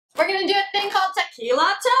we're gonna do a thing called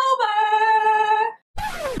Tequila-tober.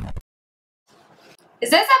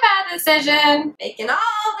 Is this a bad decision? Making all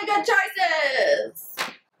the good choices.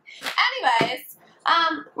 Anyways,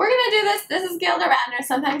 we're gonna do this. This is Gilda Radner.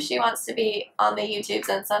 Sometimes she wants to be on the YouTubes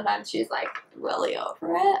and sometimes she's like really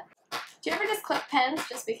over it. Do you ever just clip pens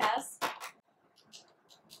just because?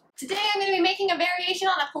 Today I'm going to be making a variation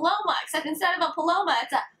on a paloma, except instead of a paloma,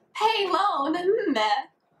 it's a pay loan.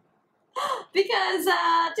 Because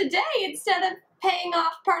today, instead of paying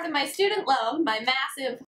off part of my student loan, my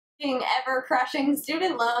massive, ever-crushing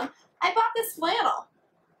student loan, I bought this flannel.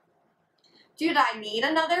 Did I need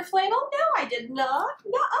another flannel? No, I did not.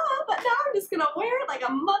 Nuh-uh, but now I'm just going to wear it like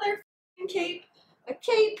a mother-f***ing cape. A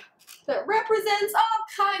cape that represents all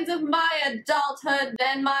kinds of my adulthood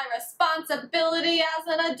and my responsibility as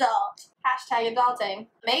an adult. Hashtag adulting.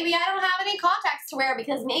 Maybe I don't have any contacts to wear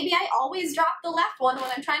because maybe I always drop the left one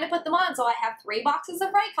when I'm trying to put them on, so I have 3 boxes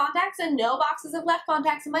of right contacts and no boxes of left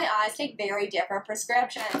contacts, and my eyes take very different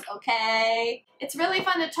prescriptions, okay? It's really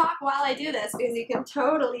fun to talk while I do this because you can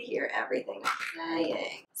totally hear everything I'm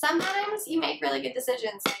saying. Sometimes you make really good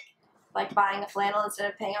decisions, like buying a flannel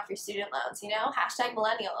instead of paying off your student loans, you know? Hashtag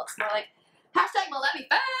millennial. It's more like hashtag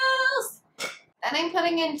millennials. Then I'm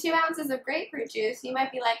putting in 2 ounces of grapefruit juice. You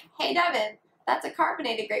might be like, hey Devon, that's a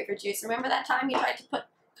carbonated grapefruit juice. Remember that time you tried to put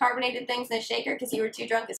carbonated things in a shaker because you were too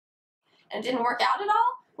drunk and it didn't work out at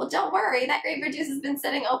all? Well, don't worry. That grapefruit juice has been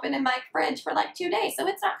sitting open in my fridge for like 2 days, so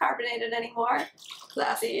it's not carbonated anymore.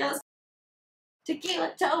 Classy, yes.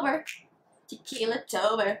 Tequila-tober.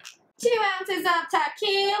 Tequila-tober. 2 ounces of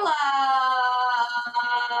tequila.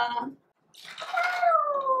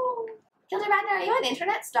 Oh. Gilda Radner, are you an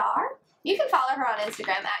internet star? You can follow her on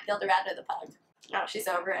Instagram at Gilda Radner the Pug. No, she's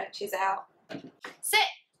over it. She's out. Sit.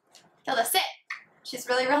 Gilda, sit. She's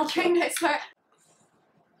really real trained, I swear.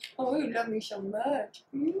 Oh, you love me so much.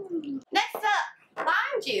 Next up,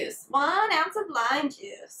 lime juice. 1 ounce of lime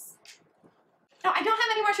juice. No, I don't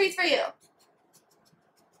have any more treats for you.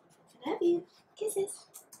 I love you. Kisses.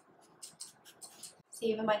 See,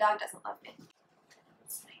 even my dog doesn't love me.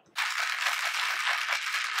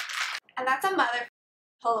 And that's a mother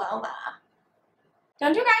paloma.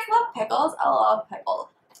 Don't you guys love pickles? I love pickles.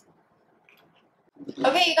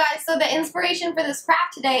 Okay, you guys, so the inspiration for this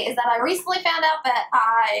craft today is that I recently found out that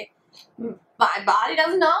my body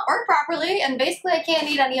does not work properly, and basically I can't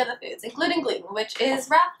eat any of the foods, including gluten, which is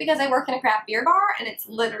rough because I work in a craft beer bar, and it's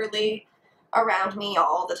literally around me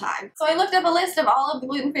all the time. So I looked up a list of all of the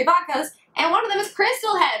gluten-free vodkas, and one of them is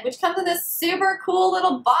Crystal Head, which comes in this super cool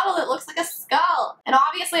little bottle that looks like a skull. And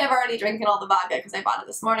obviously I've already drinking all the vodka because I bought it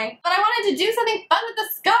this morning. But I wanted to do something fun with the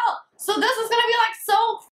skull, so this is gonna be like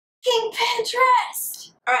so f***ing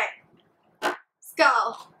Pinterest. Alright,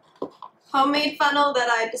 skull. Homemade funnel that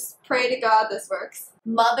I just pray to God this works.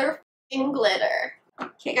 Mother f***ing glitter.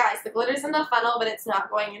 Okay guys, the glitter's in the funnel, but it's not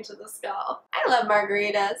going into the skull. I love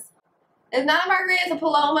margaritas. It's not a margarita, it's a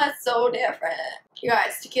paloma. It's so different. You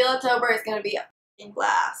guys, Tequila-tober is going to be a f***ing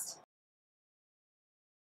blast.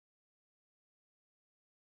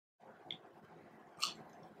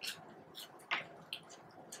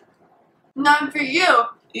 None for you.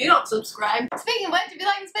 You don't subscribe. Speaking of which, if you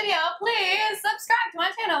like this video, please subscribe to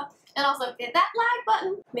my channel. And also hit that like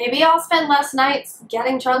button. Maybe I'll spend less nights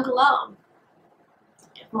getting drunk alone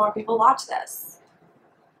if more people watch this.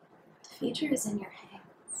 The future is in your head.